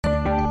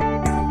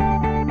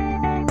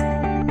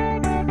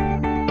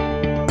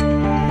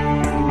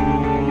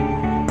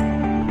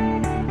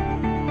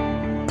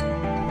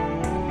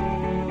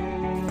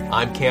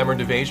I'm Kameron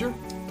DeVasher.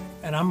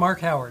 And I'm Mark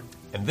Howard.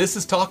 And this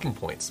is Talking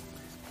Points.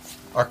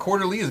 Our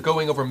quarterly is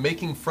going over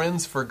making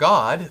friends for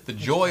God, the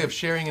joy of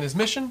sharing in His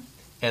mission.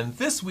 And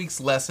this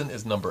week's lesson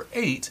is number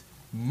 8,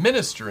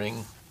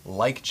 ministering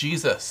like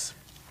Jesus.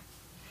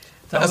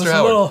 That was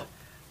a little,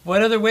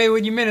 what other way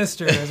would you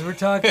minister as we're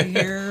talking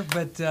here?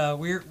 But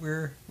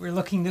we're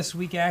looking this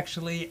week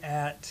actually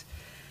at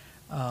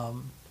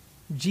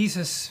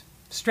Jesus'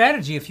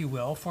 strategy, if you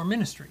will, for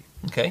ministry.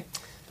 Okay.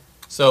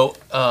 So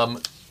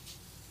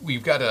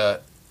we've got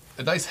a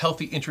nice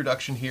healthy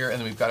introduction here, and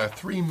then we've got our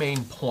 3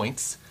 main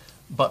points.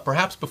 But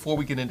perhaps before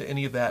we get into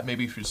any of that,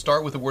 maybe we should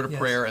start with a word of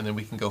prayer, and then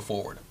we can go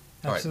forward.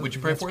 Absolutely. All right, would you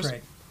pray for us?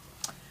 Great.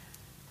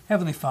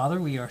 Heavenly Father,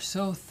 we are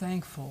so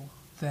thankful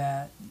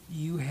that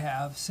you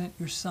have sent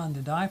your Son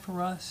to die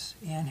for us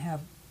and have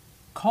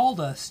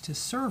called us to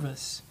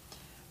service.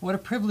 What a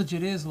privilege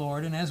it is,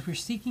 Lord, and as we're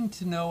seeking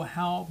to know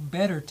how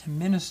better to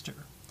minister,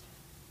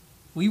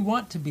 we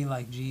want to be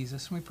like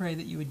Jesus. We pray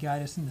that you would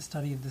guide us in the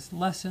study of this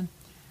lesson,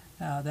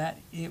 that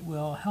it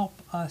will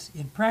help us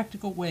in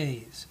practical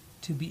ways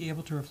to be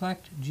able to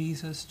reflect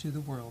Jesus to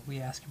the world. We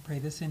ask and pray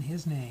this in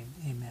His name.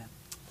 Amen.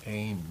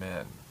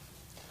 Amen.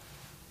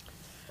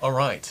 All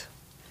right.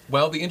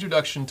 Well, the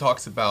introduction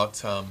talks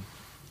about,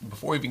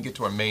 before we even get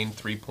to our main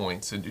 3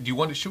 points,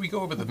 should we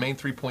go over the main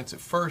 3 points at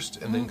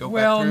first and then go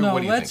back through? Well, what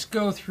do you let's think?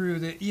 go through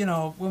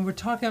when we're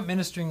talking about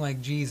ministering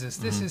like Jesus,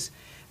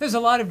 there's a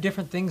lot of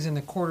different things in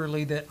the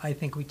quarterly that I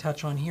think we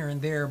touch on here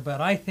and there,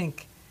 but I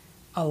think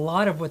a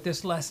lot of what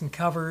this lesson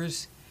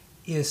covers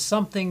is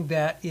something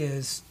that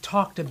is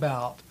talked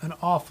about an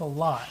awful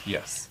lot.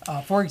 Yes.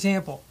 For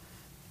example,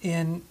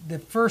 in the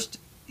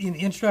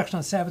introduction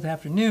on Sabbath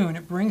afternoon,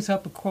 it brings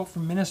up a quote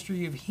from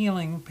Ministry of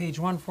Healing, page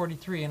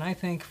 143, and I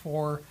think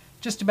for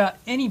just about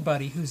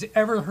anybody who's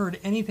ever heard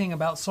anything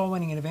about soul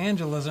winning and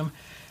evangelism,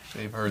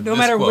 they've heard no this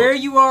matter quote. where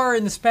you are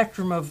in the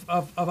spectrum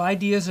of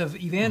ideas of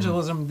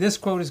evangelism, this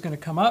quote is going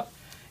to come up,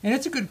 and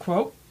it's a good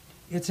quote.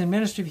 It's in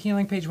Ministry of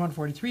Healing, page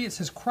 143. It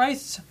says,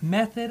 "Christ's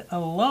method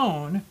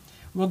alone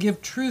will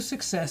give true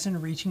success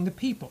in reaching the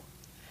people.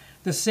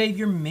 The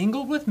Savior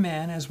mingled with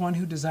men as one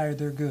who desired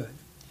their good.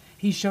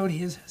 He showed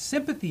his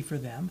sympathy for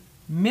them,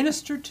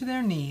 ministered to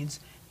their needs,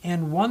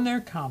 and won their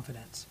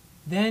confidence.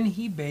 Then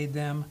he bade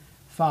them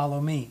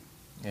follow me."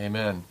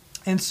 Amen.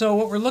 And so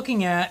what we're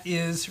looking at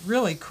is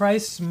really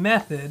Christ's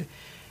method,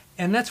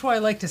 and that's why I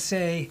like to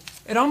say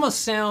it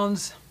almost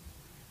sounds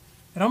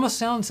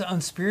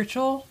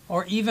unspiritual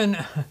or even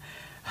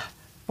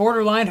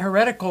borderline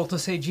heretical to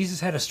say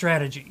Jesus had a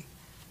strategy.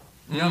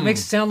 It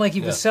makes it sound like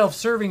he was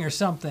self-serving or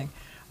something,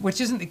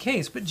 which isn't the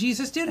case. But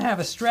Jesus did have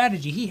a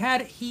strategy.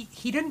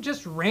 He didn't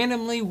just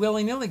randomly,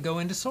 willy-nilly go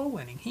into soul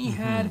winning. He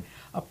had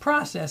a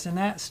process, and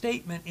that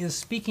statement is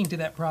speaking to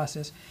that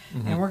process.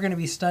 And we're going to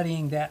be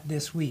studying that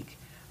this week.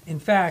 In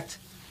fact,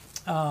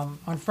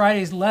 on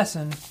Friday's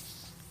lesson,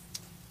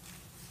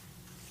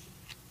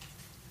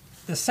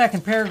 the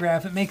second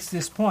paragraph, it makes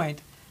this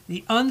point: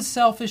 the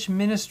unselfish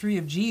ministry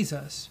of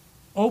Jesus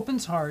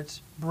opens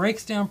hearts,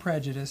 breaks down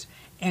prejudice,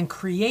 and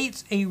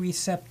creates a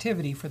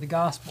receptivity for the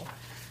gospel.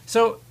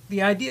 So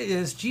the idea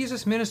is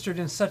Jesus ministered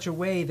in such a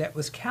way that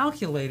was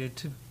calculated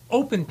to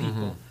open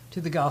people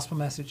to the gospel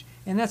message,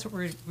 and that's what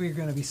we're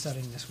going to be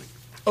studying this week.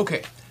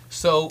 Okay,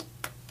 so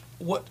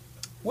what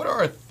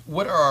are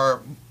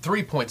our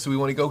 3 points? Do we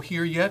want to go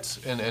here yet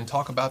and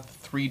talk about the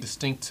 3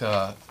 distinct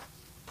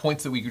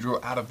points that we drew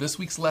out of this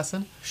week's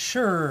lesson?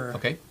 Sure.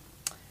 Okay.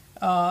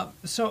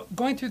 So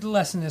going through the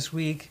lesson this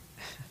week,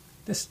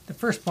 the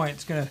first point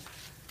is going to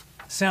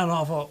sound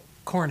awful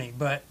corny,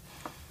 but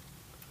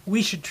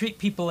we should treat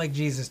people like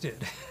Jesus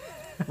did.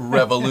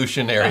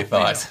 Revolutionary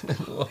thought.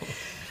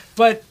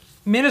 But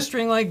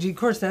ministering like Jesus, of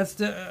course, that's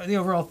the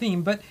overall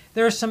theme, but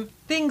there are some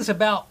things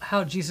about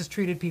how Jesus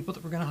treated people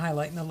that we're going to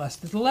highlight in the lesson,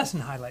 that the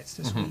lesson highlights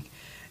this week.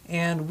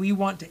 And we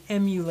want to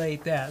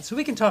emulate that. So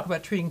we can talk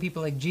about treating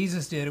people like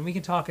Jesus did, and we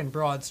can talk in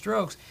broad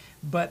strokes,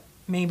 but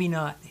maybe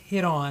not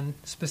hit on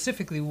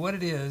specifically what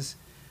it is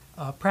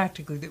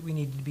practically that we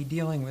need to be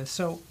dealing with.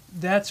 So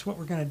that's what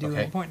we're going to do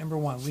in point number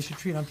 1. We should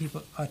treat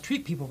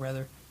people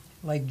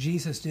like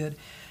Jesus did.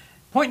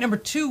 Point number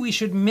 2, we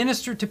should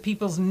minister to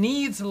people's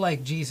needs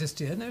like Jesus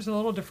did. And there's a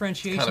little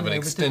differentiation there. Kind of an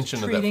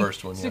extension of that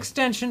first one. It's an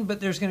extension, but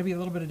there's going to be a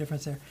little bit of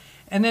difference there.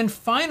 And then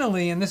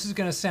finally, and this is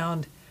going to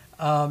sound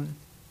almost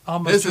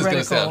heretical. This is going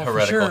to sound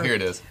heretical. Sure, here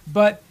it is.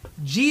 But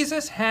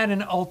Jesus had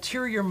an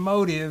ulterior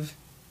motive,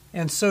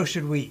 and so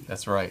should we.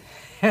 That's right.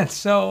 And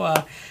so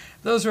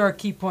those are our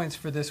key points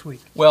for this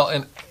week. Well,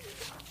 and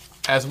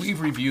as we've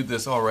reviewed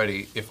this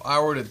already, if I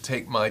were to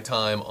take my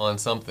time on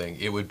something,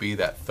 it would be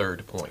that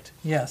 3rd point.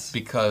 Yes.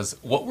 Because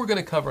what we're going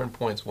to cover in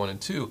points 1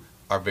 and 2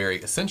 are very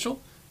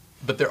essential,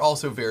 but they're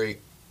also very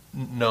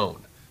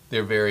known.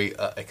 They're very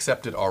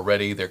accepted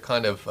already. They're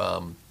kind of,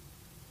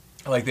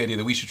 I like the idea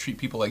that we should treat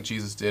people like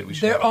Jesus did.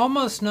 They're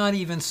almost not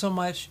even so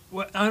much,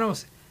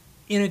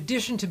 in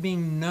addition to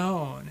being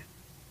known,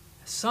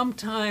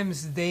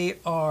 sometimes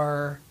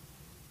they're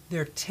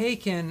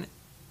taken,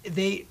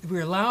 we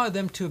allow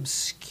them to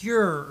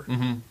obscure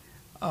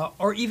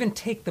or even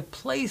take the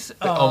place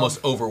They of.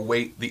 almost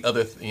overweight the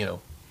other,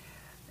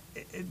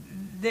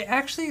 They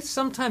actually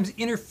sometimes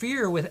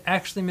interfere with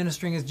actually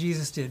ministering as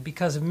Jesus did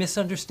because of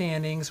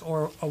misunderstandings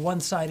or a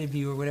one-sided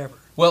view or whatever.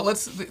 Well,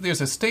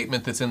 there's a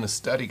statement that's in the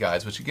study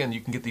guides, which again, you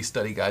can get these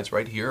study guides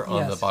right here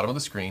on the bottom of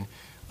the screen.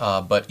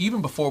 But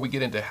even before we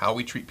get into how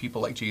we treat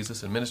people like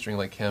Jesus and ministering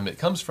like him, it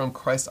comes from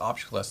Christ's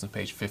Object Lesson,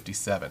 page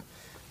 57.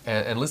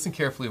 And listen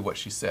carefully to what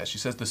she says. She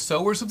says, the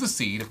sowers of the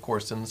seed, of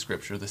course, in the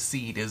scripture, the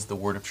seed is the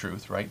word of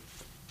truth, right?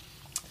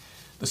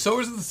 The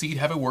sowers of the seed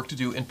have a work to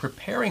do in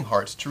preparing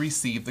hearts to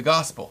receive the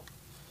gospel.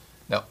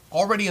 Now,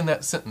 already in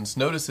that sentence,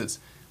 notice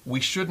we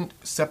shouldn't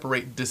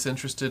separate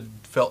disinterested,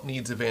 felt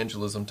needs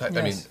evangelism type,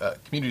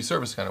 community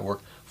service kind of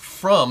work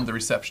from the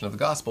reception of the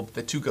gospel, but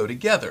the two go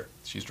together.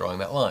 She's drawing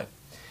that line.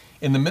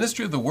 In the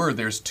ministry of the word,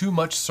 there's too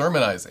much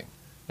sermonizing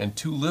and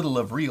too little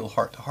of real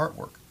heart-to-heart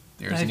work.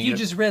 Now, if you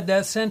just read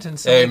that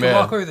sentence, you can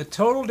walk away with a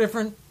total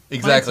different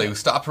Exactly. mindset.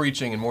 Stop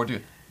preaching and more do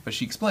it. But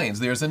she explains,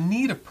 there's a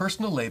need of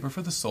personal labor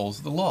for the souls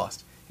of the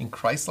lost. In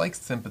Christ-like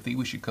sympathy,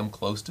 we should come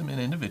close to men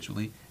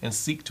individually and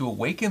seek to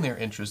awaken their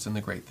interest in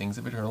the great things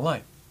of eternal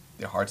life.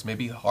 Their hearts may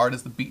be hard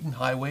as the beaten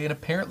highway, and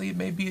apparently it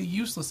may be a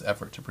useless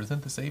effort to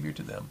present the Savior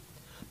to them.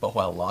 But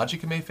while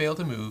logic may fail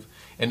to move,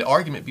 and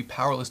argument be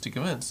powerless to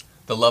convince,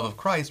 the love of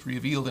Christ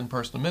revealed in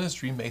personal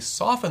ministry may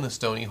soften the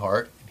stony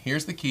heart, and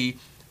here's the key,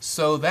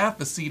 so that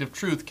the seed of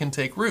truth can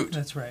take root.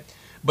 That's right.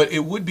 But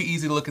it would be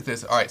easy to look at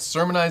this, all right,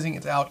 sermonizing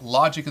is out,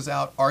 logic is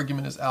out,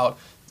 argument is out.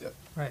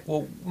 Right.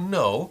 Well,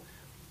 no.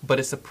 But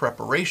it's a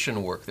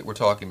preparation work that we're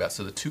talking about,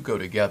 so the two go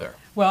together.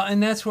 Well,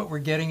 and that's what we're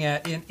getting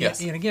at. And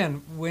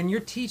again, when you're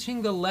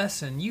teaching the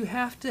lesson, you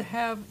have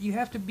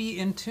to be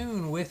in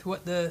tune with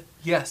what the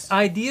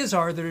ideas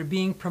are that are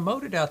being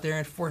promoted out there.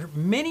 And for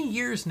many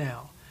years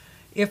now,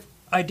 if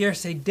I dare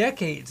say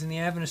decades in the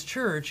Adventist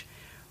Church,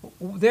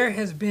 there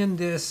has been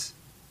this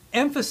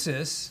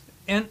emphasis,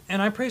 and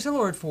I praise the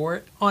Lord for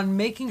it, on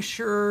making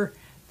sure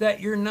that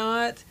you're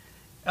not.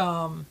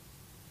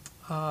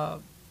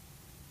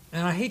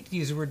 And I hate to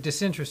use the word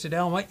disinterested.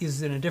 Al might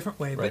use it in a different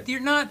way. Right. But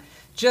you're not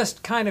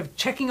just kind of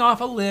checking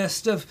off a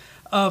list of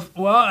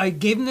well, I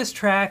gave him this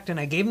tract and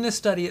I gave him this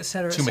study, et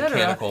cetera, et Too cetera.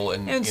 mechanical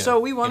and so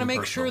we want to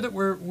make sure that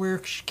we're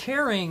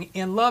caring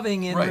and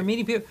loving and we're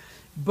meeting people.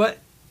 But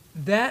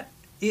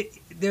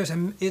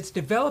it's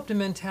developed a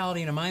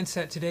mentality and a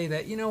mindset today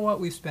that, you know what,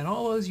 we've spent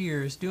all those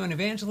years doing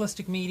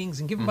evangelistic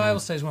meetings and giving Bible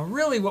studies when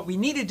really what we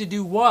needed to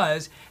do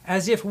was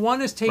as if one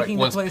is taking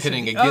the place of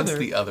the against other.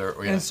 The other.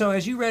 Yeah. And so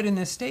as you read in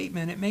this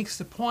statement, it makes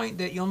the point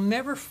that you'll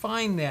never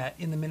find that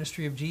in the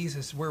ministry of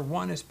Jesus where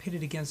one is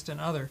pitted against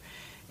another.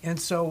 And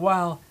so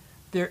while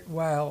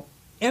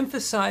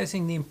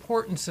emphasizing the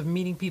importance of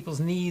meeting people's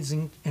needs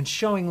and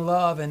showing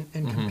love and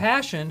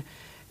compassion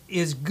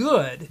is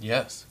good.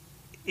 Yes.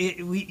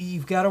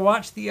 You've got to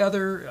watch the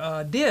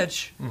other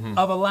ditch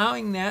of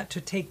allowing that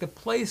to take the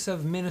place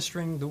of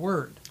ministering the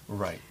word.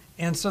 Right.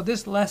 And so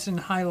this lesson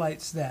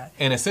highlights that.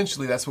 And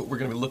essentially that's what we're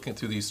going to be looking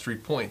through these 3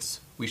 points.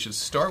 We should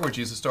start where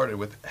Jesus started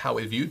with how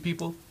he viewed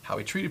people, how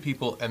he treated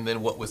people, and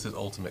then what was his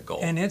ultimate goal.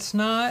 And it's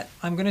not,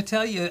 I'm going to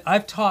tell you,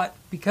 I've taught,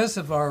 because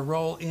of our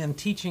role in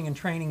teaching and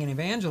training and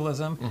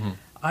evangelism,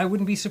 I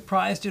wouldn't be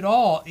surprised at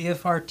all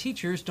if our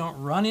teachers don't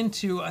run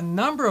into a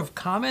number of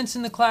comments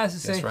in the class that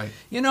say, right.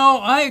 you know,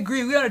 I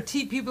agree, we got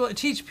to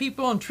teach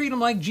people and treat them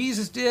like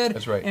Jesus did.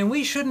 That's right. And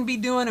we shouldn't be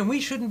doing, and we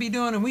shouldn't be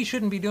doing, and we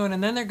shouldn't be doing.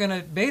 And then they're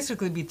going to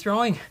basically be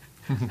throwing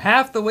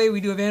half the way we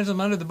do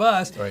evangelism under the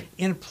bus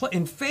in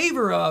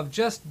favor of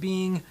just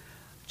being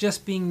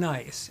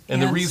nice.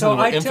 And the reason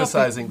we're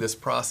emphasizing this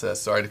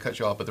process, sorry to cut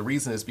you off, but the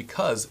reason is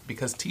because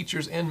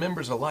teachers and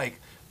members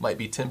alike might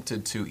be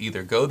tempted to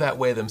either go that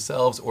way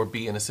themselves or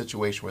be in a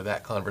situation where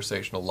that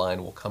conversational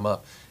line will come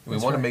up. And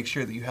we want to make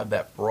sure that you have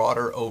that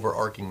broader,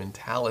 overarching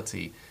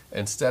mentality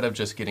instead of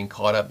just getting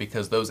caught up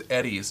because those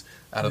eddies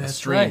out of the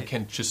stream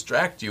can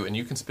distract you and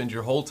you can spend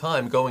your whole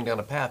time going down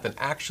a path and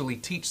actually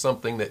teach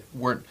something that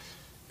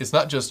it's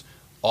not just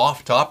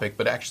off topic,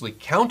 but actually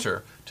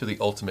counter to the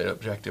ultimate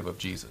objective of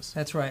Jesus.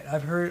 That's right.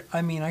 I've heard,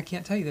 I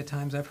can't tell you the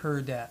times I've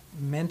heard that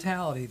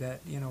mentality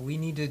that, we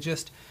need to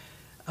just,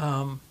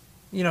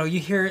 you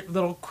hear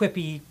little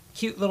quippy,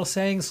 cute little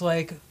sayings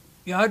like,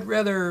 I'd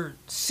rather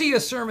see a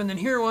sermon than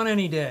hear one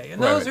any day.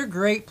 And those are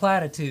great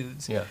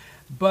platitudes. Yeah.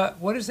 But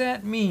what does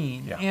that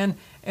mean? Yeah.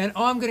 And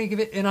I'm going to give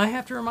it, and I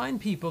have to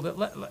remind people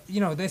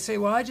that, they say,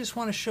 well, I just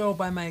want to show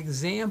by my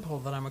example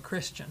that I'm a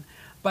Christian,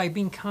 by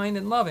being kind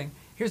and loving.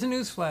 Here's a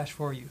news flash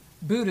for you.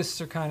 Buddhists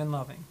are kind and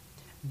loving.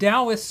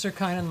 Taoists are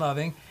kind and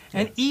loving.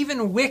 Yeah. And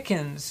even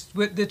Wiccans,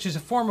 which is a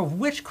form of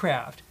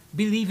witchcraft,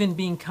 believe in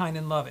being kind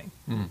and loving.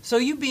 So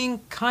you being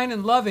kind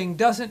and loving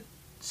doesn't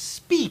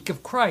speak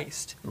of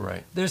Christ.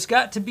 Right. There's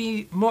got to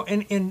be more.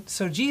 And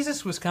so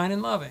Jesus was kind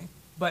and loving,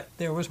 but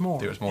there was more.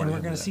 There was more. And we're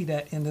going to see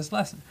that in this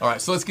lesson. All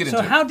right, so let's get into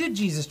it. So how did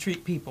Jesus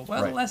treat people?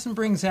 Well, the lesson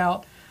brings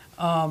out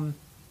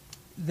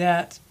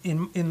that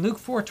in Luke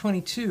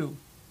 4:22,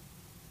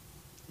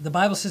 the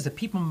Bible says that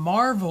people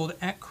marveled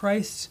at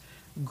Christ's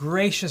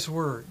gracious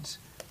words.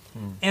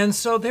 And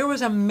so there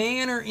was a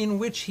manner in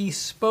which he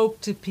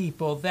spoke to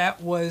people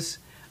that was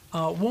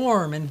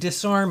warm and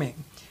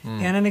disarming.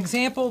 And an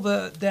example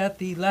that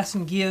the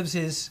lesson gives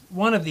is,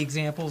 one of the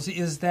examples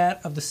is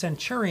that of the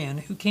centurion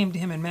who came to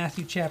him in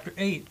Matthew chapter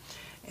 8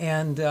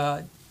 and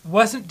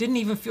didn't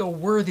even feel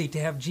worthy to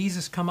have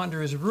Jesus come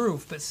under his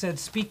roof, but said,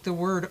 "Speak the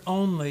word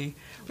only,"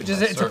 which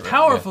is it's a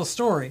powerful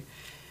story.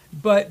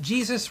 But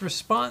Jesus'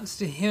 response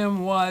to him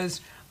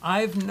was,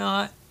 "I've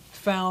not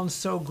found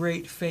so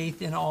great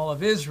faith in all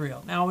of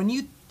Israel." Now, when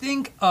you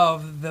think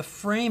of the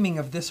framing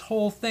of this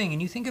whole thing,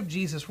 and you think of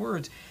Jesus'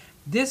 words,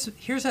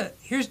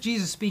 here's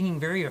Jesus speaking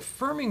very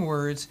affirming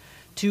words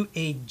to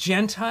a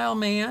Gentile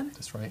man.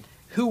 That's right.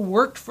 Who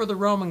worked for the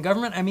Roman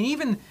government. I mean,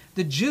 even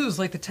the Jews,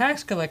 like the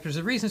tax collectors,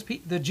 the reasons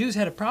the Jews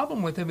had a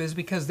problem with him is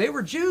because they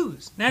were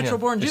Jews,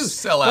 natural-born Jews. But they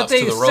sell out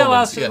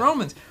to the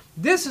Romans.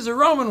 This is a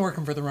Roman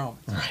working for the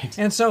Romans. Right.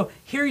 And so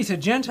here he's a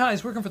Gentile,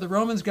 he's working for the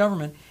Romans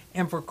government,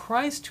 and for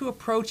Christ to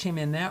approach him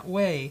in that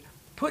way,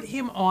 put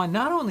him on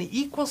not only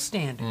equal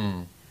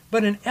standing,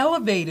 but an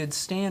elevated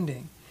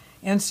standing.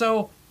 And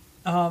so,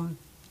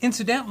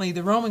 incidentally,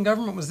 the Roman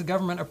government was the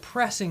government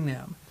oppressing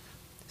them.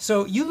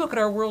 So you look at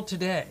our world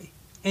today,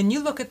 and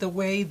you look at the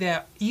way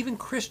that even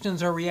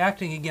Christians are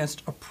reacting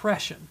against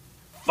oppression.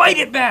 Fight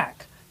it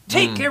back.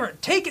 Take care of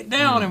it. Take it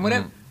down and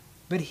whatever.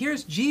 But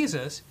here's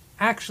Jesus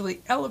actually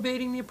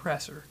elevating the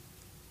oppressor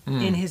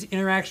in his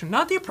interaction.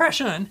 Not the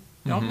oppression.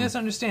 Don't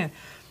misunderstand.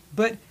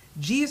 But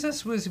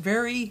Jesus was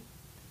very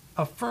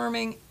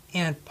affirming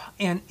and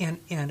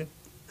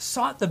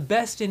sought the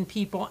best in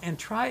people and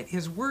tried.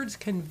 His words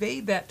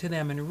conveyed that to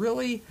them and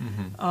really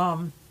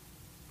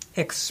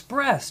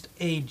expressed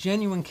a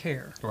genuine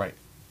care. Right.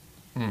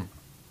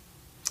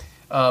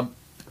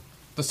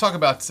 Let's talk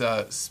about,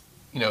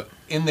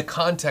 in the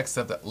context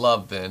of that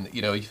love then,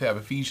 you have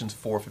Ephesians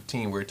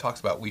 4:15 where it talks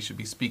about we should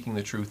be speaking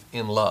the truth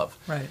in love.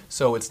 Right.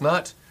 So it's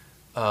not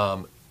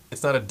a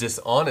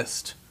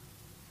dishonest,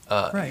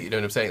 right. You know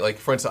what I'm saying? Like,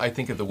 for instance, I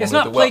think of the woman it's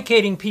not at the well.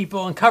 placating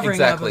people and covering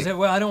Exactly. up and say,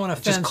 well, I don't want to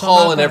offend. Just so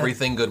calling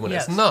everything good when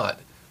yes. it's not.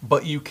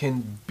 But you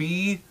can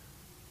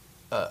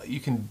you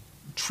can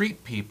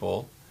treat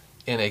people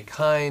in a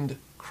kind,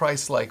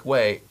 Christ-like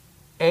way,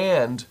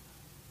 and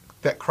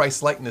that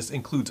Christ-likeness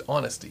includes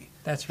honesty.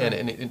 That's right.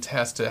 And it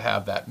has to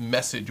have that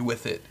message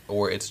with it,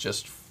 or it's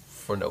just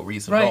for no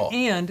reason right. at all.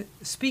 And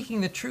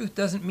speaking the truth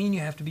doesn't mean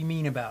you have to be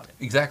mean about it.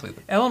 Exactly.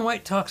 Ellen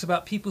White talks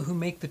about people who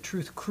make the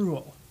truth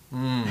cruel.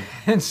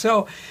 And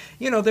so,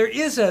 there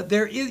needs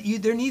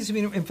to be,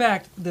 in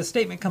fact, the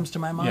statement comes to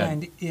my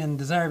mind in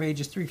Desire of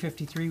Ages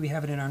 353, we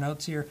have it in our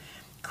notes here.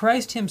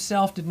 Christ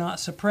himself did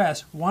not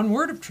suppress one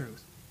word of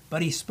truth,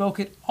 but he spoke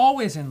it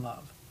always in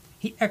love.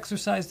 He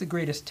exercised the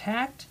greatest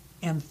tact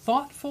and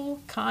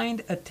thoughtful,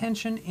 kind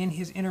attention in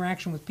his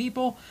interaction with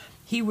people.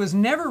 He was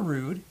never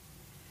rude,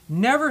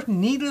 never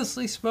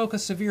needlessly spoke a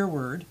severe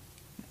word.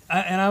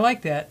 And I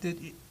like that.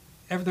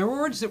 There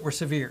were words that were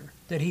severe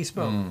that he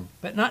spoke,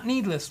 but not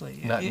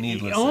needlessly. Not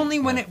needlessly. Only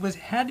when it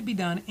had to be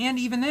done, and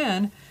even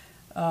then,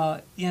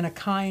 in a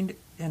kind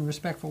and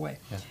respectful way.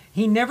 Yeah.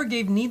 He never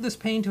gave needless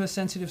pain to a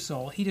sensitive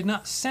soul. He did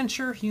not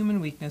censure human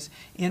weakness.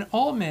 In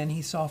all men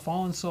he saw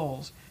fallen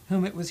souls,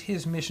 whom it was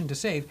his mission to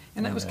save.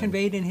 And that was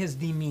conveyed in his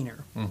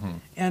demeanor.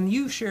 And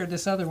you shared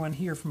this other one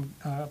here from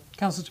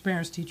Council to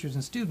Parents, Teachers,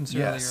 and Students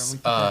earlier. Yes.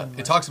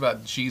 It talks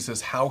about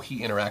Jesus, how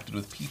he interacted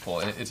with people.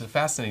 And it's a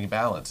fascinating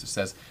balance. It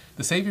says,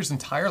 the Savior's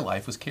entire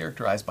life was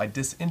characterized by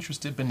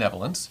disinterested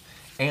benevolence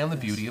and the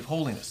beauty of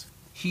holiness.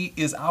 He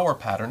is our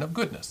pattern of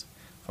goodness.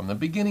 From the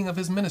beginning of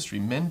his ministry,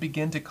 men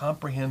begin to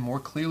comprehend more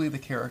clearly the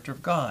character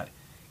of God.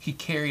 He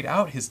carried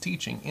out his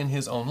teaching in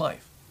his own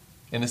life.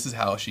 And this is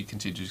how she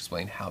continues to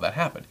explain how that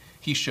happened.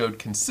 He showed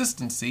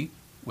consistency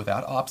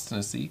without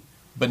obstinacy,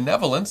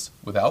 benevolence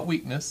without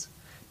weakness,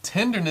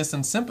 tenderness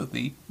and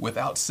sympathy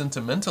without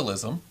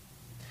sentimentalism.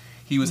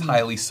 He was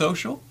highly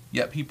social,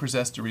 yet he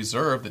possessed a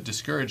reserve that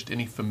discouraged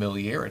any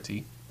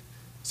familiarity.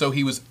 So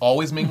he was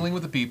always mingling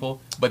with the people,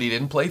 but he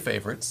didn't play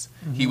favorites.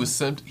 He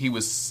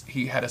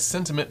had a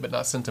sentiment, but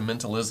not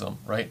sentimentalism,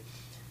 right?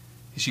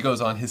 She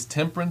goes on, his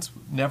temperance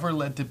never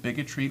led to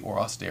bigotry or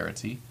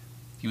austerity.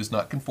 He was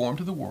not conformed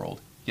to the world,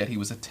 yet he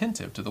was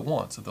attentive to the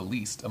wants of the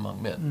least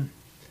among men.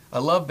 I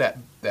love that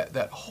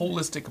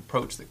holistic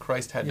approach that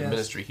Christ had to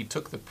ministry. He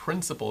took the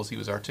principles he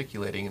was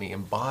articulating and he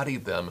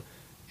embodied them,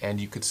 and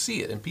you could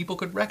see it, and people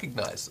could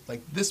recognize,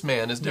 like, this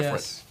man is different.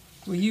 Yes.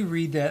 Well, you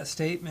read that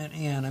statement,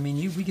 and I mean,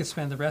 we could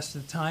spend the rest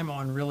of the time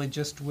on really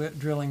just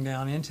drilling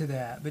down into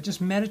that, but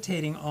just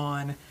meditating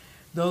on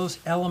those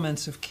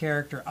elements of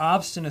character,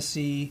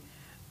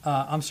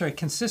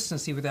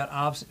 consistency without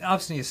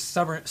obstinacy is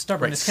stubbornness,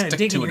 right, kind of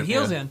digging your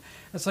heels in.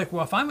 It's like,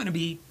 well, if I'm going to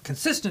be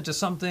consistent to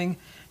something,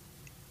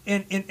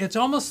 and it's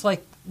almost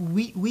like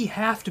we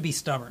have to be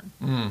stubborn.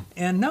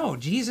 And no,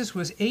 Jesus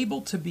was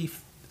able to be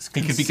consistent.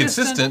 He could be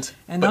consistent,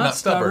 and but not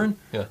stubborn.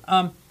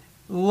 Yeah.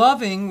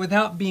 Loving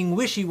without being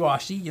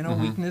wishy-washy,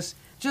 weakness.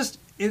 Just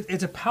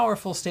it's a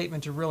powerful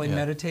statement to really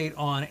meditate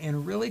on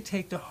and really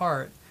take to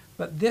heart.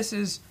 But this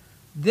is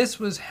this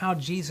was how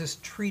Jesus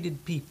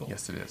treated people.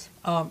 Yes, it is.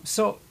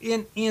 So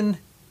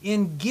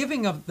in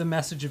giving of the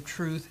message of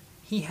truth,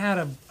 he had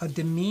a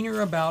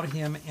demeanor about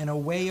him and a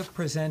way of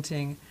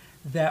presenting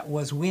that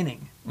was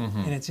winning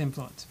in its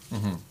influence.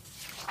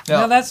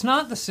 Now, that's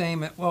not the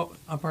same.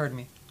 Pardon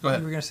me. Go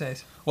ahead. You were going to say.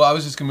 Well, I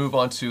was just going to move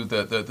on to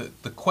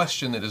the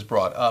question that is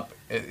brought up.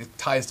 It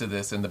ties to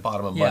this in the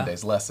bottom of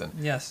Monday's lesson.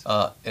 Yes.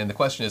 And the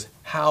question is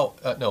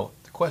the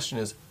question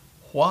is,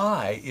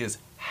 why is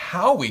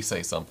how we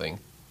say something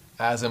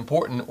as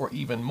important or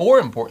even more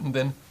important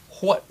than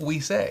what we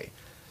say?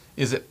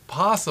 Is it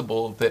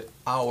possible that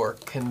our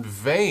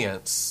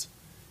conveyance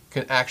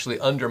can actually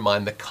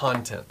undermine the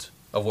content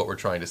of what we're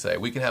trying to say?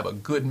 We can have a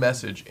good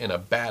message in a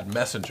bad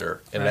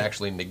messenger and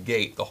actually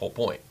negate the whole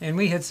point. And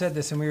we had said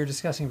this, and we were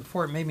discussing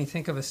before. It made me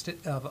think of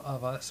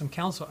some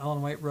counsel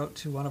Ellen White wrote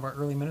to one of our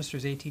early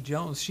ministers, A.T.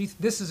 Jones.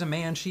 This is a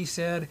man, she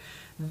said,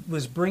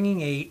 was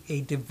bringing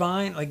a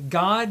divine, like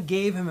God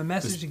gave him a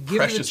message to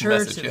give to the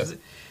church. Message, it was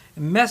a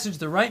message,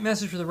 the right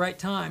message for the right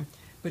time.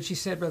 But she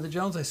said, Brother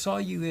Jones, I saw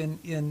you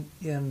in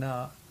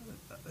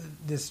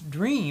this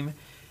dream,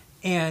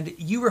 and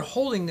you were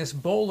holding this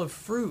bowl of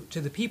fruit to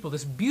the people,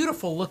 this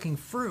beautiful looking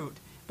fruit,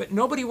 but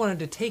nobody wanted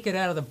to take it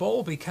out of the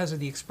bowl because of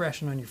the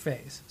expression on your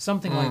face,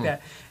 something like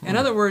that. In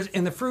other words,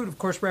 and the fruit, of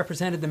course,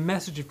 represented the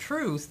message of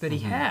truth that he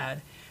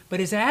had, but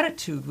his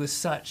attitude was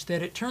such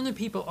that it turned the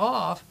people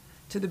off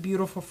to the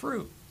beautiful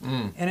fruit.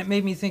 And it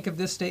made me think of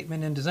this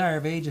statement in Desire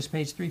of Ages,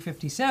 page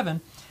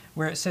 357,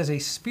 where it says, a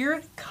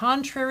spirit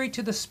contrary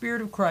to the Spirit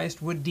of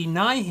Christ would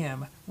deny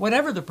him,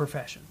 whatever the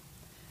profession.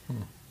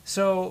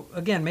 So,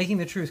 again, making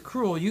the truth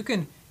cruel, you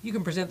can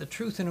present the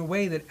truth in a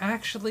way that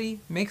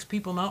actually makes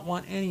people not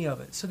want any of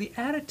it. So the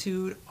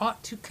attitude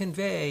ought to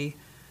convey,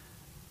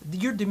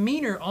 your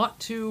demeanor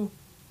ought to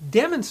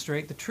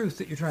demonstrate the truth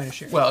that you're trying to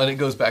share. Well, and it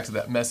goes back to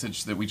that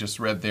message that we just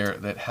read there,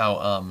 that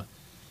how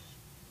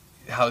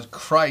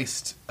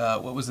Christ,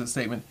 what was the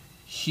statement?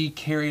 He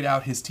carried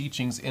out his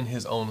teachings in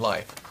his own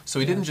life. So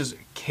he didn't just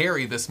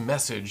carry this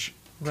message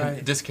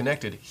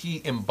disconnected.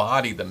 He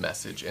embodied the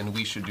message, and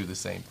we should do the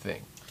same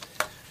thing.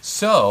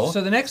 So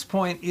the next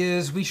point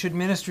is we should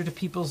minister to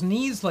people's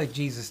needs like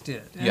Jesus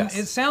did. And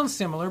it sounds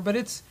similar,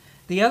 but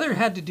the other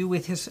had to do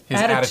with his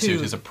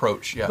attitude, his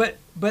approach. Yeah.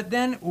 But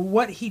then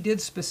what he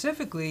did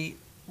specifically,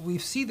 we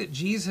see that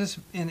Jesus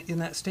in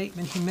that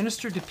statement, he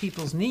ministered to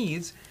people's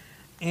needs,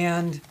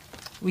 and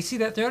we see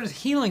that throughout his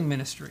healing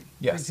ministry,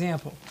 for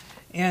example.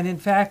 And in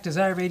fact,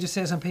 Desire of Ages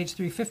says on page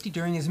 350,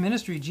 during his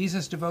ministry,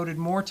 Jesus devoted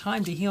more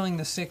time to healing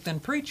the sick than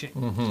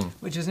preaching,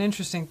 which is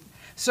interesting.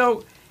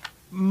 So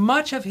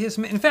much of his,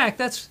 in fact,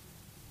 that's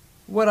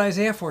what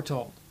Isaiah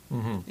foretold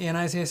in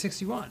Isaiah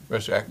 61.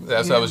 That's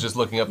what I was just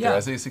looking up there.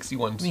 Isaiah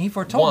 61, he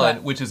foretold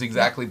that. Which is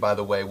exactly, by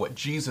the way, what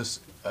Jesus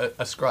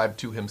ascribed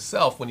to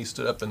himself when he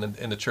stood up in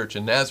the church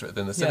in Nazareth,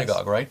 in the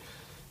synagogue, right?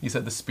 He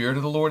said, the Spirit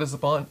of the Lord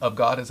of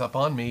God is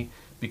upon me,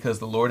 because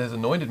the Lord has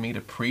anointed me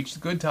to preach the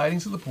good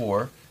tidings to the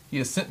poor. He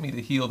has sent me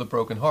to heal the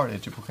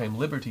brokenhearted, to proclaim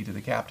liberty to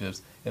the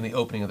captives, and the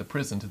opening of the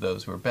prison to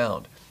those who are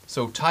bound.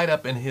 So tied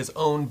up in his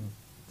own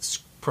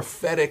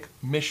prophetic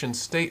mission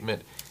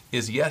statement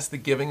is, yes, the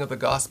giving of the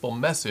gospel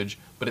message,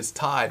 but it's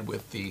tied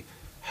with the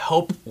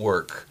help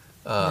work,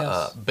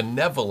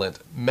 benevolent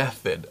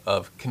method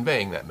of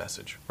conveying that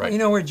message, right? You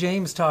know where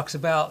James talks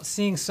about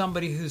seeing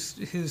somebody who's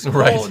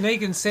cold,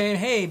 naked, and saying,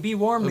 "Hey, be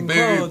warm and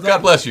clothed."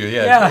 God bless you.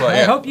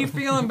 I hope you're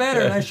feeling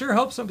better, and I sure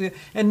hope somebody,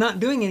 and not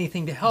doing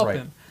anything to help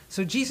him.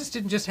 So Jesus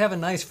didn't just have a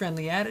nice,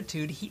 friendly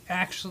attitude. He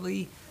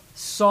actually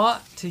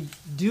sought to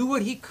do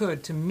what he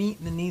could to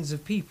meet the needs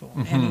of people,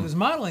 and he was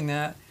modeling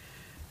that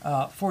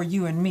for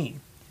you and me.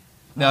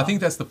 Now, I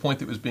think that's the point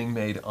that was being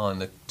made on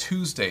the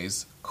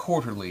Tuesday's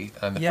quarterly,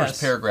 and the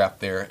first paragraph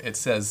there. It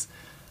says,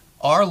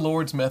 our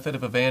Lord's method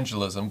of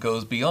evangelism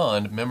goes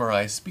beyond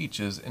memorized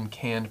speeches and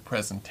canned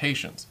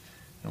presentations.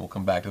 And we'll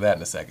come back to that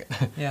in a second.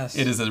 Yes.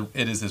 It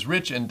is as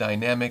rich and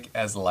dynamic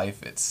as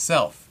life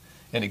itself.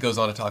 And it goes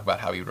on to talk about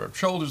how he would rub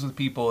shoulders with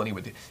people, and he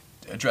would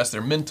address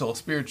their mental,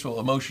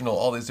 spiritual, emotional,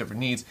 all these different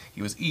needs.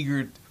 He was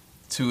eager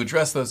to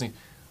address those needs.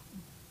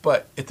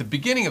 But at the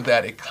beginning of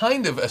that,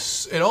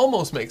 it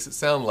almost makes it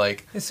sound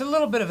like it's a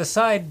little bit of a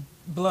side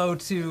blow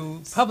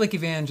to public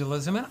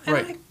evangelism.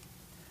 And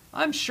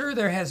I'm sure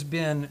there has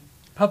been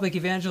public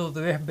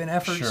evangelism. There have been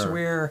efforts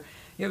where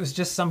it was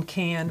just some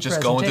canned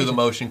just going through the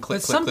motion,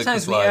 click, but click, click the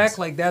sometimes we act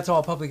like that's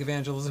all public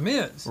evangelism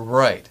is.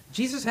 Right.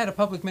 Jesus had a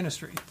public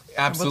ministry.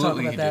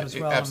 Absolutely, we'll talk about that as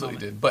well. It absolutely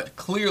did. But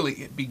clearly,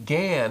 it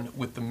began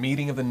with the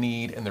meeting of the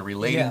need and the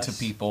relating to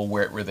people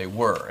where they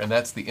were, and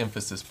that's the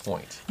emphasis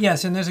point.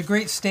 Yes, and there's a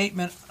great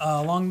statement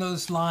along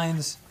those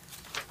lines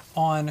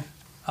on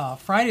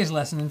Friday's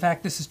lesson. In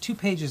fact, this is 2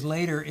 pages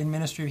later in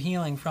Ministry of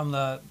Healing from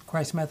the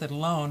Christ Method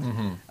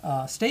Alone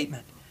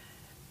statement.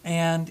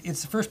 And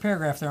it's the first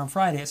paragraph there on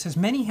Friday. It says,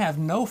 many have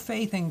no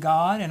faith in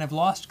God and have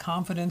lost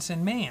confidence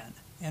in man.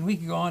 And we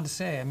could go on to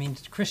say, I mean,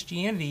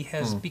 Christianity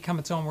has become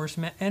its own worst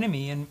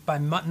enemy, and by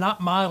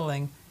not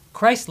modeling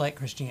Christ-like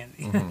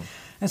Christianity.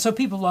 And so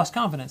people lost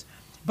confidence.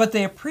 But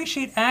they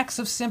appreciate acts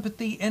of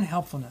sympathy and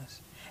helpfulness.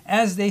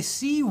 as they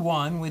see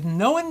one with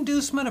no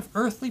inducement of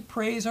earthly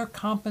praise or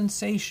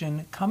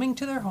compensation coming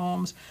to their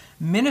homes,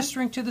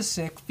 ministering to the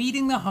sick,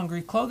 feeding the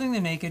hungry, clothing the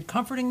naked,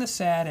 comforting the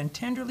sad, and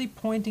tenderly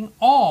pointing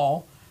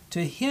all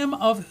to him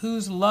of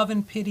whose love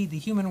and pity the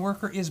human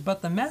worker is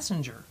but the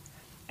messenger.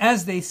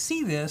 As they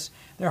see this,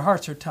 their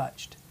hearts are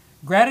touched.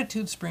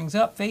 Gratitude springs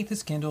up, faith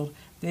is kindled.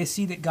 They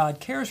see that God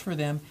cares for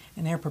them,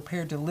 and they're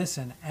prepared to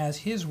listen as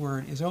his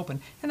word is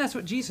open. And that's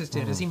what Jesus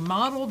did, as he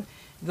modeled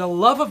the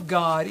love of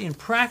God in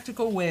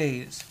practical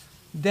ways.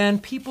 Then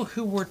people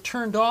who were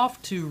turned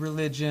off to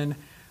religion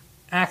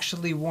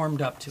actually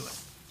warmed up to it.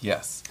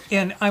 Yes.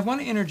 And I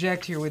want to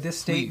interject here with this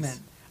statement.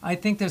 Please. I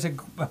think there's a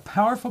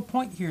powerful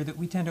point here that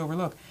we tend to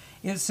overlook.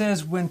 It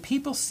says, when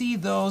people see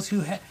those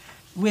who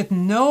with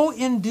no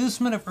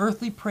inducement of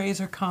earthly praise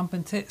or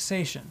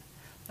compensation.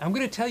 I'm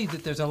going to tell you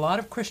that there's a lot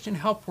of Christian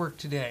help work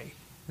today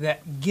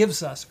that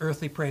gives us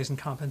earthly praise and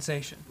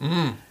compensation.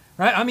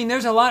 Right? I mean,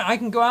 there's a lot. I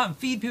can go out and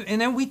feed people, and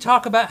then we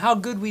talk about how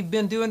good we've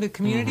been doing to the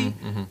community.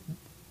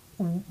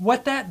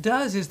 What that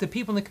does is the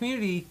people in the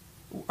community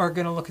are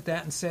going to look at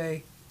that and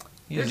say,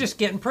 they're just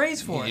getting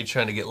praise for it. You're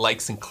trying to get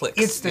likes and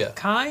clicks. It's the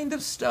kind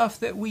of stuff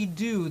that we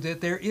do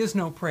that there is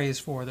no praise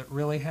for that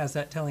really has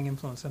that telling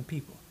influence on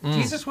people.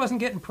 Jesus wasn't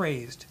getting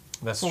praised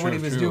for what he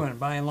was doing,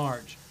 by and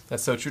large.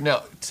 That's so true.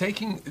 Now,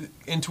 taking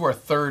into our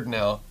third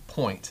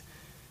point,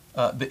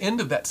 the end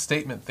of that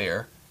statement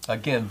there,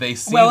 again, they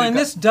see... Well, and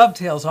this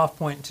dovetails off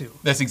point two.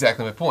 That's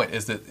exactly my point,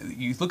 is that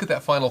you look at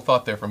that final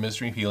thought there from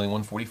Ministry of Healing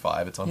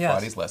 145, it's on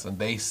Friday's lesson.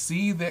 They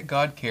see that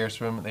God cares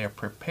for them, and they are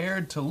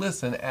prepared to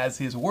listen as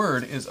his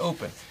word is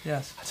open.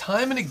 Yes.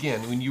 Time and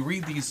again, when you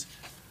read these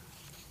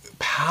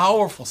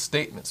powerful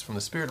statements from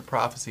the Spirit of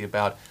Prophecy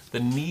about the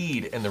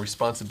need and the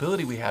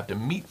responsibility we have to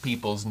meet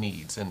people's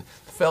needs and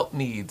felt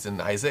needs,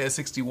 and Isaiah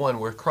 61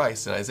 with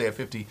Christ, and Isaiah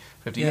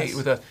 58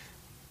 with us,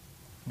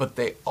 but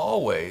they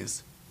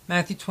always...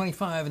 Matthew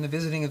 25 and the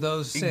visiting of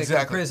those sick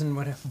in prison,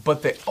 whatever.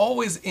 But they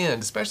always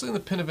end, especially in the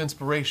Pen of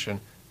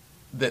Inspiration,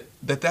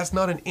 that's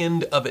not an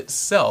end of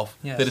itself.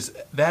 Yes.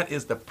 That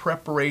is the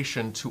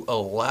preparation to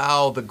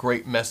allow the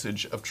great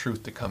message of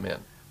truth to come in.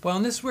 Well,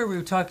 and this is where we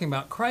were talking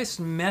about Christ's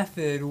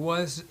method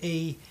was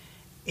it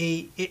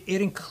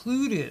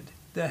included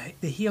the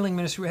healing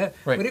ministry we had,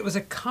 right. But it was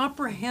a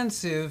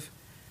comprehensive.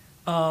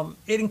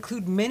 It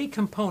included many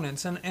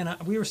components, and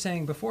we were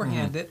saying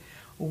beforehand that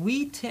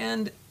we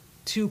tend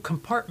to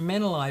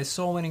compartmentalize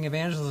soul-winning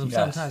evangelism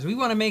sometimes. We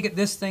want to make it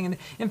this thing. And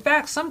in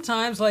fact,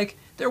 sometimes, like,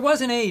 there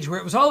was an age where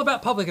it was all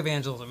about public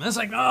evangelism. And it's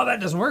like, no, that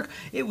doesn't work.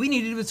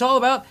 It's all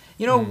about,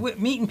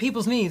 meeting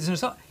people's needs.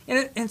 And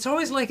it's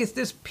always like it's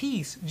this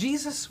piece.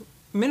 Jesus'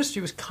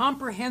 ministry was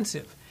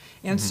comprehensive.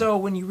 And so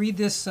when you read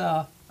this,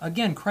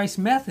 again, Christ's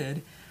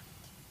method,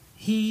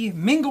 he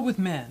mingled with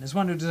men as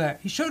one who desired.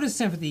 He showed his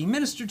sympathy. He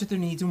ministered to their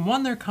needs and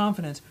won their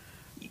confidence.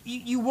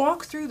 You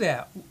walk through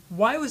that.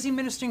 Why was he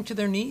ministering to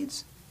their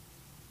needs?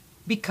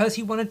 Because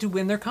he wanted to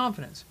win their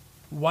confidence.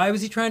 Why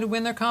was he trying to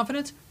win their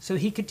confidence? So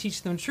he could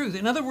teach them truth.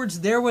 In other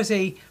words, there was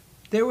a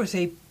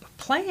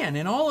plan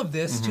in all of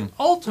this to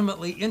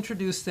ultimately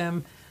introduce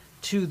them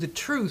to the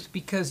truth,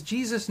 because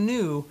Jesus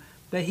knew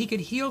that he could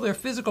heal their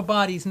physical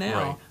bodies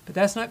now, but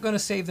that's not going to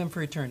save them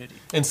for eternity.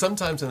 And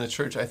sometimes in the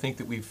church, I think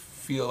that we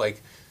feel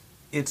like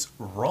it's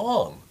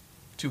wrong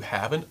to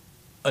have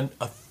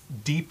a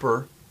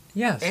deeper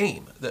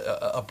aim,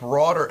 a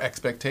broader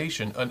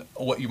expectation,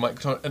 what you might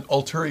call an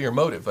ulterior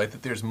motive, like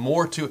that there's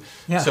more to it.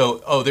 Yeah.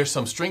 So, there's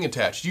some string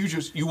attached.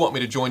 You want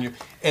me to join you,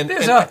 and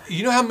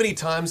you know how many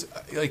times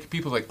like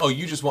people are like,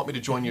 you just want me to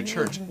join your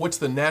church. What's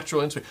the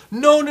natural instinct?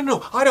 No,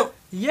 I don't.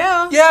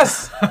 Yeah.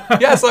 Yes,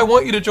 I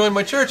want you to join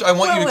my church. I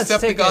want you to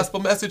accept the gospel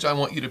message. I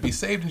want you to be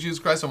saved in Jesus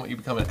Christ. I want you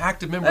to become an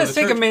active member of the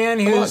church. Let's take a man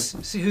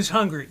who's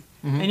hungry,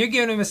 and you're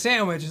giving him a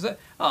sandwich. It's like,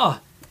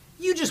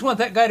 you just want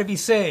that guy to be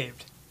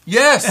saved.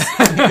 Yes,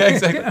 yeah,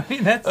 exactly. I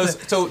mean,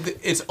 it's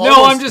almost...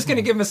 No, I'm just going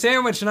to give him a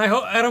sandwich, and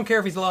I don't care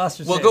if he's lost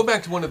or saved. Well, go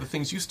back to one of the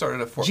things you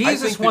started up for.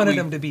 Jesus wanted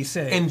him to be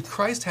saved. And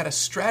Christ had a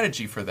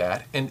strategy for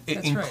that, and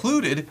it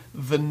included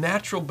the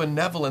natural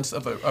benevolence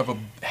of a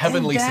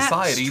heavenly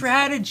society. That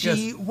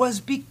strategy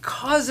was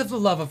because of the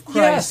love of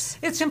Christ.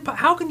 Yes.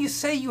 How can you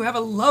say you have a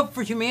love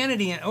for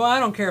humanity? And, I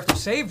don't care if they're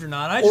saved or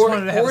not. I just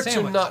wanted to have a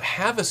sandwich. Or to not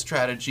have a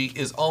strategy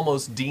is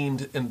almost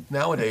deemed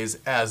nowadays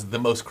as the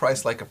most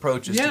Christ-like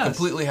approach, is to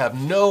completely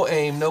have no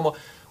aim, no more.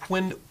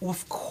 When,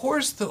 of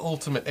course, the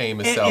ultimate aim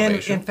is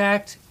salvation. And in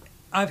fact,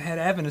 I've had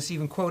Adventists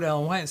even quote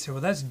Ellen White and say,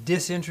 well, that's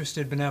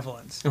disinterested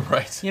benevolence.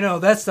 Right.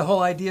 That's the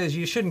whole idea, is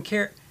you shouldn't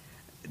care.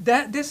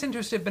 That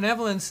disinterested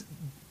benevolence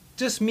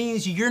just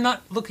means you're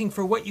not looking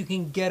for what you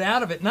can get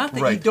out of it. Not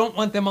that you don't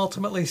want them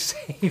ultimately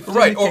saved.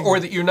 Right, or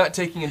that you're not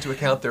taking into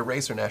account their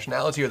race or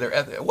nationality or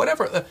their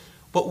whatever.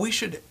 But we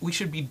should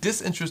be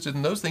disinterested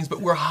in those things,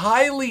 but we're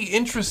highly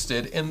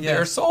interested in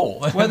their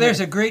soul. Well, there's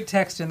a great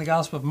text in the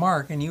Gospel of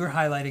Mark, and you were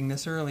highlighting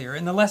this earlier,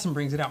 and the lesson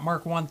brings it out,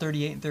 Mark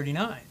 1:38 and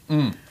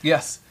 39.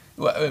 Yes.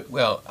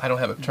 Well, I don't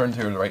have it turned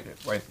here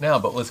right now,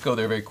 but let's go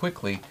there very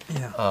quickly,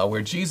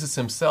 where Jesus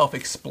himself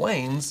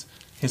explains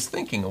his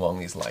thinking along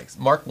these lines.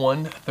 Mark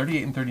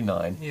 1:38 and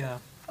 39. Yeah.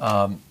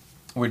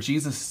 Where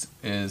Jesus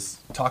is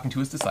talking to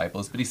his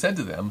disciples, but he said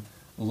to them,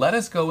 "Let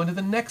us go into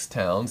the next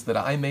towns, that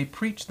I may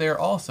preach there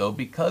also,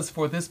 because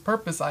for this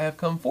purpose I have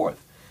come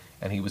forth."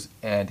 And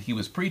he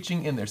was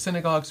preaching in their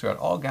synagogues throughout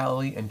all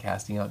Galilee and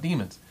casting out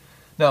demons.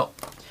 Now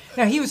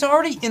he was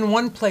already in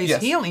one place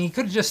Yes. healing. He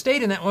could have just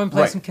stayed in that one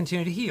place Right. and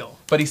continued to heal.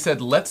 But he said,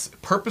 let's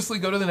purposely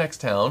go to the next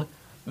town,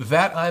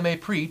 that I may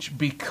preach,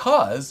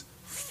 because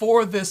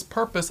for this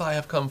purpose I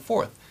have come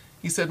forth.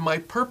 He said, my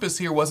purpose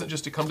here wasn't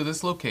just to come to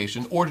this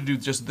location or to do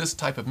just this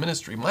type of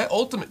ministry. My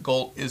ultimate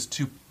goal is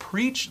to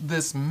preach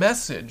this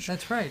message.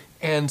 That's right.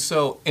 And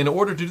so in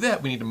order to do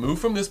that, we need to move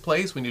from this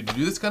place. We need to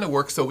do this kind of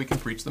work so we can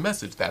preach the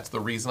message. That's the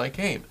reason I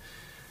came.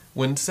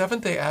 When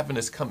Seventh-day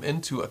Adventists come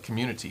into a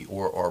community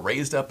or are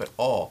raised up at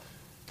all,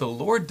 the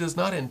Lord does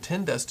not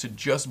intend us to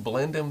just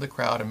blend in the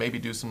crowd and maybe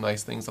do some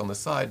nice things on the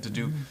side to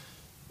do.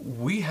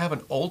 We have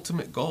an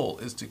ultimate goal,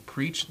 is to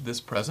preach this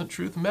present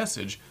truth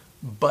message,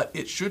 but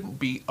it shouldn't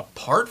be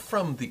apart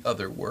from the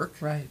other work.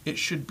 Right. It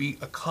should be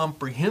a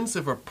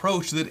comprehensive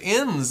approach that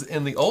ends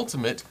in the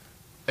ultimate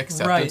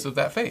acceptance Right. of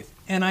that faith.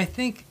 And I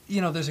think,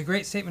 there's a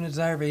great statement in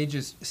Desire of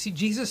Ages. See,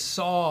 Jesus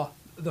saw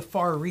the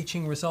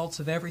far-reaching results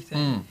of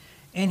everything.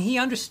 And he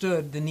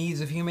understood the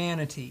needs of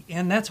humanity.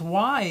 And that's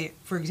why,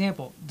 for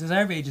example,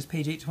 Desire of Ages,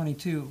 page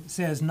 822,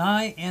 says,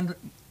 nigh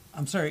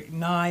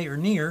or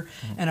near,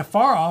 and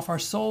afar off are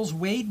souls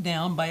weighed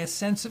down by a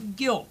sense of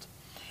guilt.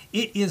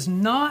 It is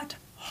not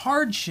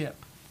hardship,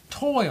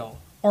 toil,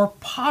 or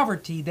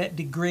poverty that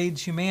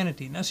degrades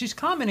humanity. Now, she's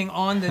commenting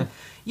on the,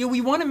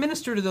 we want to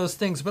minister to those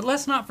things, but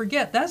let's not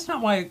forget, that's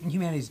not why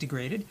humanity is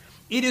degraded.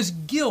 It is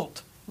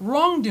guilt,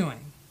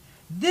 wrongdoing.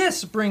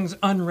 This brings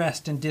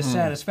unrest and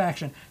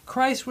dissatisfaction.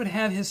 Christ would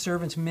have his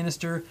servants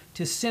minister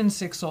to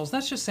sin-sick souls.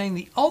 That's just saying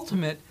the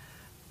ultimate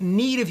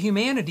need of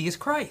humanity is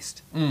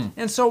Christ.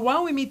 And so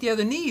while we meet the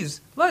other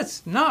needs,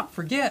 let's not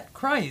forget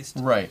Christ.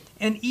 Right.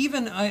 And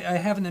even, I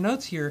have in the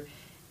notes here,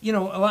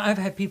 I've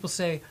had people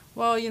say,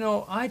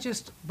 well, I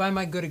just, by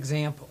my good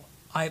example,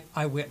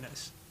 I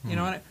witness.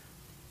 And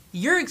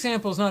your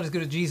example is not as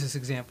good as Jesus'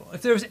 example.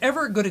 If there was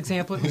ever a good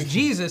example, it was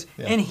Jesus,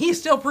 and he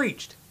still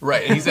preached.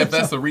 Right, and he said,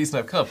 that's the reason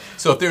I've come.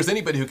 So if there's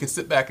anybody who can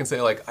sit back and say,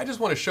 I just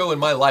want to show in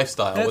my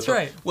lifestyle. That's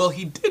right. Well,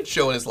 he did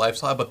show in his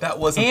lifestyle, but that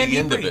wasn't And the he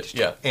end preached. of it.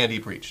 Yeah, and he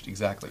preached,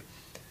 exactly.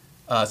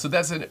 So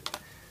that's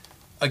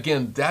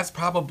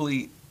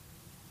probably,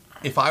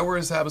 if I were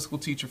a Sabbath school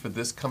teacher for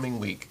this coming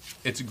week,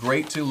 it's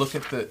great to look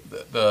at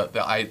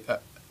the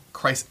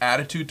Christ's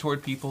attitude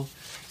toward people.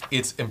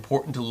 It's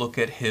important to look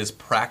at his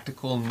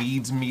practical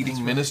needs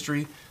meeting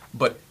ministry,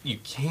 but you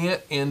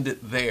can't end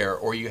it there,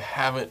 or you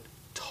haven't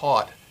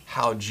taught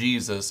how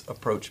Jesus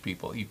approached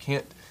people.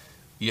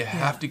 You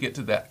have to get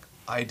to that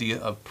idea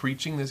of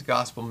preaching this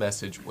gospel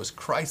message was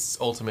Christ's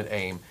ultimate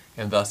aim,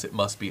 and thus it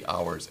must be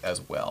ours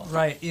as well.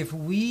 Right. If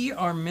we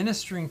are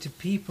ministering to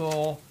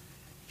people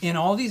in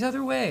all these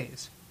other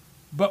ways,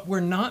 but we're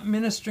not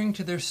ministering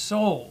to their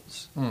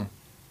souls,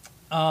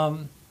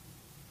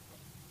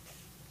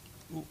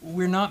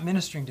 we're not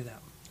ministering to them.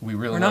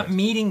 We're not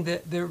meeting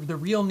the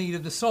real need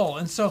of the soul.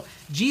 And so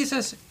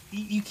Jesus,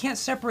 you can't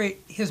separate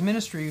his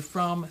ministry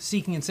from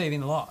seeking and saving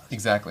the lost.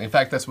 Exactly. In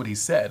fact, that's what he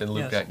said in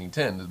Luke Yes.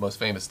 19:10, the most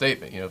famous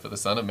statement, for the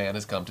Son of Man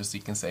has come to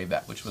seek and save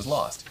that which was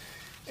lost.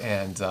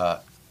 And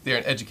there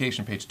in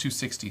Education, page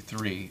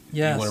 263,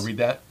 Yes. you want to read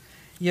that?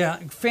 Yeah,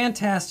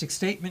 fantastic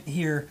statement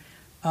here.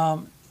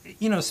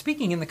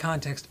 Speaking in the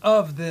context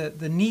of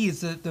the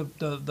needs,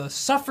 the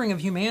suffering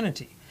of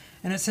humanity.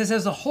 And it says,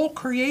 as the whole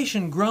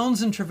creation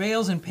groans and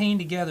travails in pain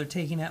together,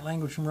 taking that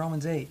language from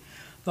Romans 8,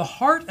 the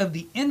heart of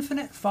the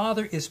infinite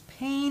Father is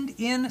pained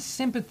in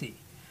sympathy.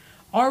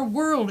 Our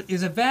world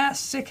is a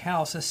vast sick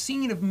house, a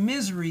scene of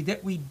misery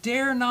that we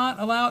dare not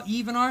allow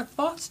even our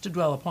thoughts to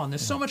dwell upon.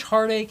 There's so much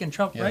heartache and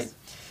trouble, Yes. right?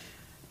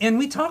 And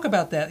we talk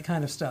about that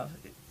kind of stuff.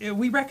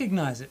 We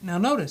recognize it. Now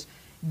notice,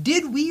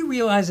 did we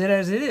realize it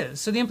as it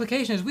is? So the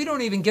implication is we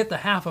don't even get the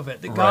half of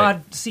it that Right.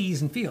 God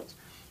sees and feels.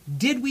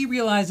 Did we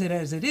realize it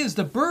as it is?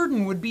 The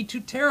burden would be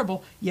too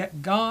terrible,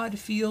 yet God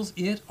feels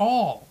it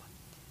all.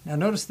 Now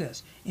notice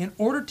this. In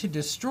order to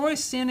destroy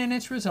sin and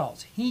its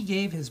results, he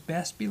gave his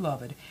best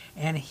beloved,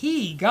 and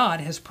he, God,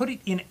 has put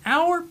it in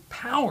our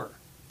power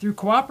through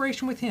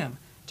cooperation with him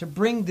to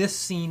bring this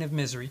scene of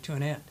misery to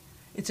an end.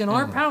 It's in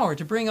our power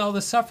to bring all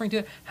the suffering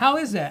to... How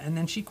is that? And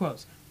then she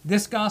quotes,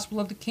 this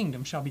gospel of the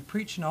kingdom shall be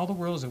preached in all the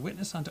world as a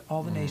witness unto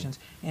all the nations,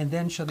 and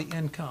then shall the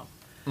end come.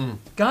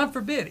 God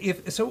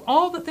forbid. So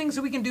all the things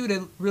that we can do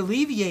to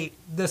alleviate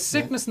the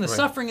sickness and the Right.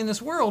 suffering in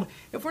this world,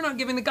 if we're not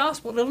giving the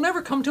gospel, it'll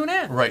never come to an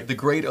end. Right. The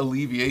great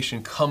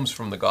alleviation comes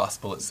from the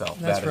gospel itself.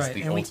 That's That is right.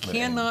 the And we ultimate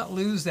aim. cannot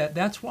lose that.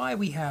 That's why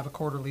we have a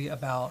quarterly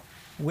about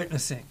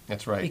witnessing.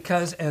 That's right.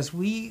 Because as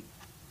we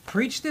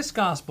preach this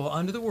gospel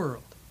unto the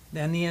world,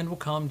 then the end will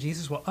come.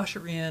 Jesus will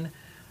usher in.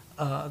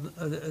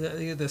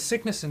 The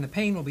sickness and the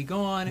pain will be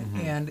gone,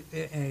 and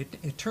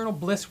eternal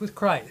bliss with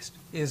Christ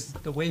is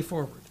the way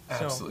forward.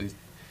 Absolutely.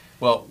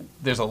 Well,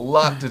 there's a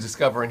lot to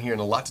discover in here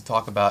and a lot to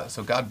talk about.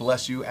 So God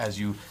bless you as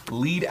you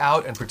lead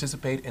out and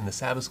participate in the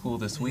Sabbath School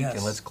this week. Yes.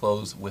 And let's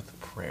close with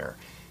prayer.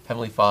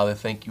 Heavenly Father,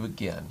 thank you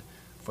again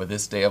for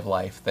this day of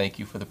life. Thank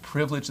you for the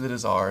privilege that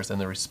is ours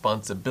and the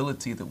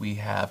responsibility that we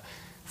have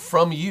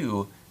from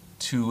you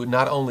to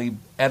not only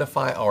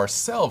edify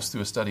ourselves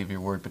through a study of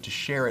your word, but to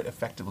share it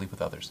effectively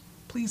with others.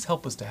 Please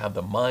help us to have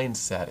the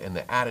mindset and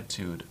the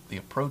attitude, the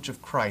approach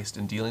of Christ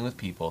in dealing with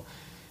people,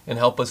 and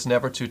help us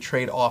never to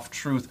trade off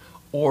truth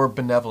or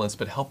benevolence,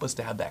 but help us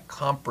to have that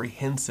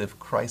comprehensive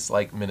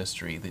Christ-like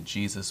ministry that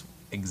Jesus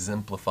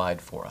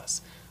exemplified for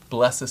us.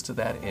 Bless us to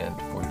that end,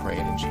 for we pray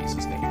it in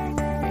Jesus'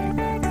 name.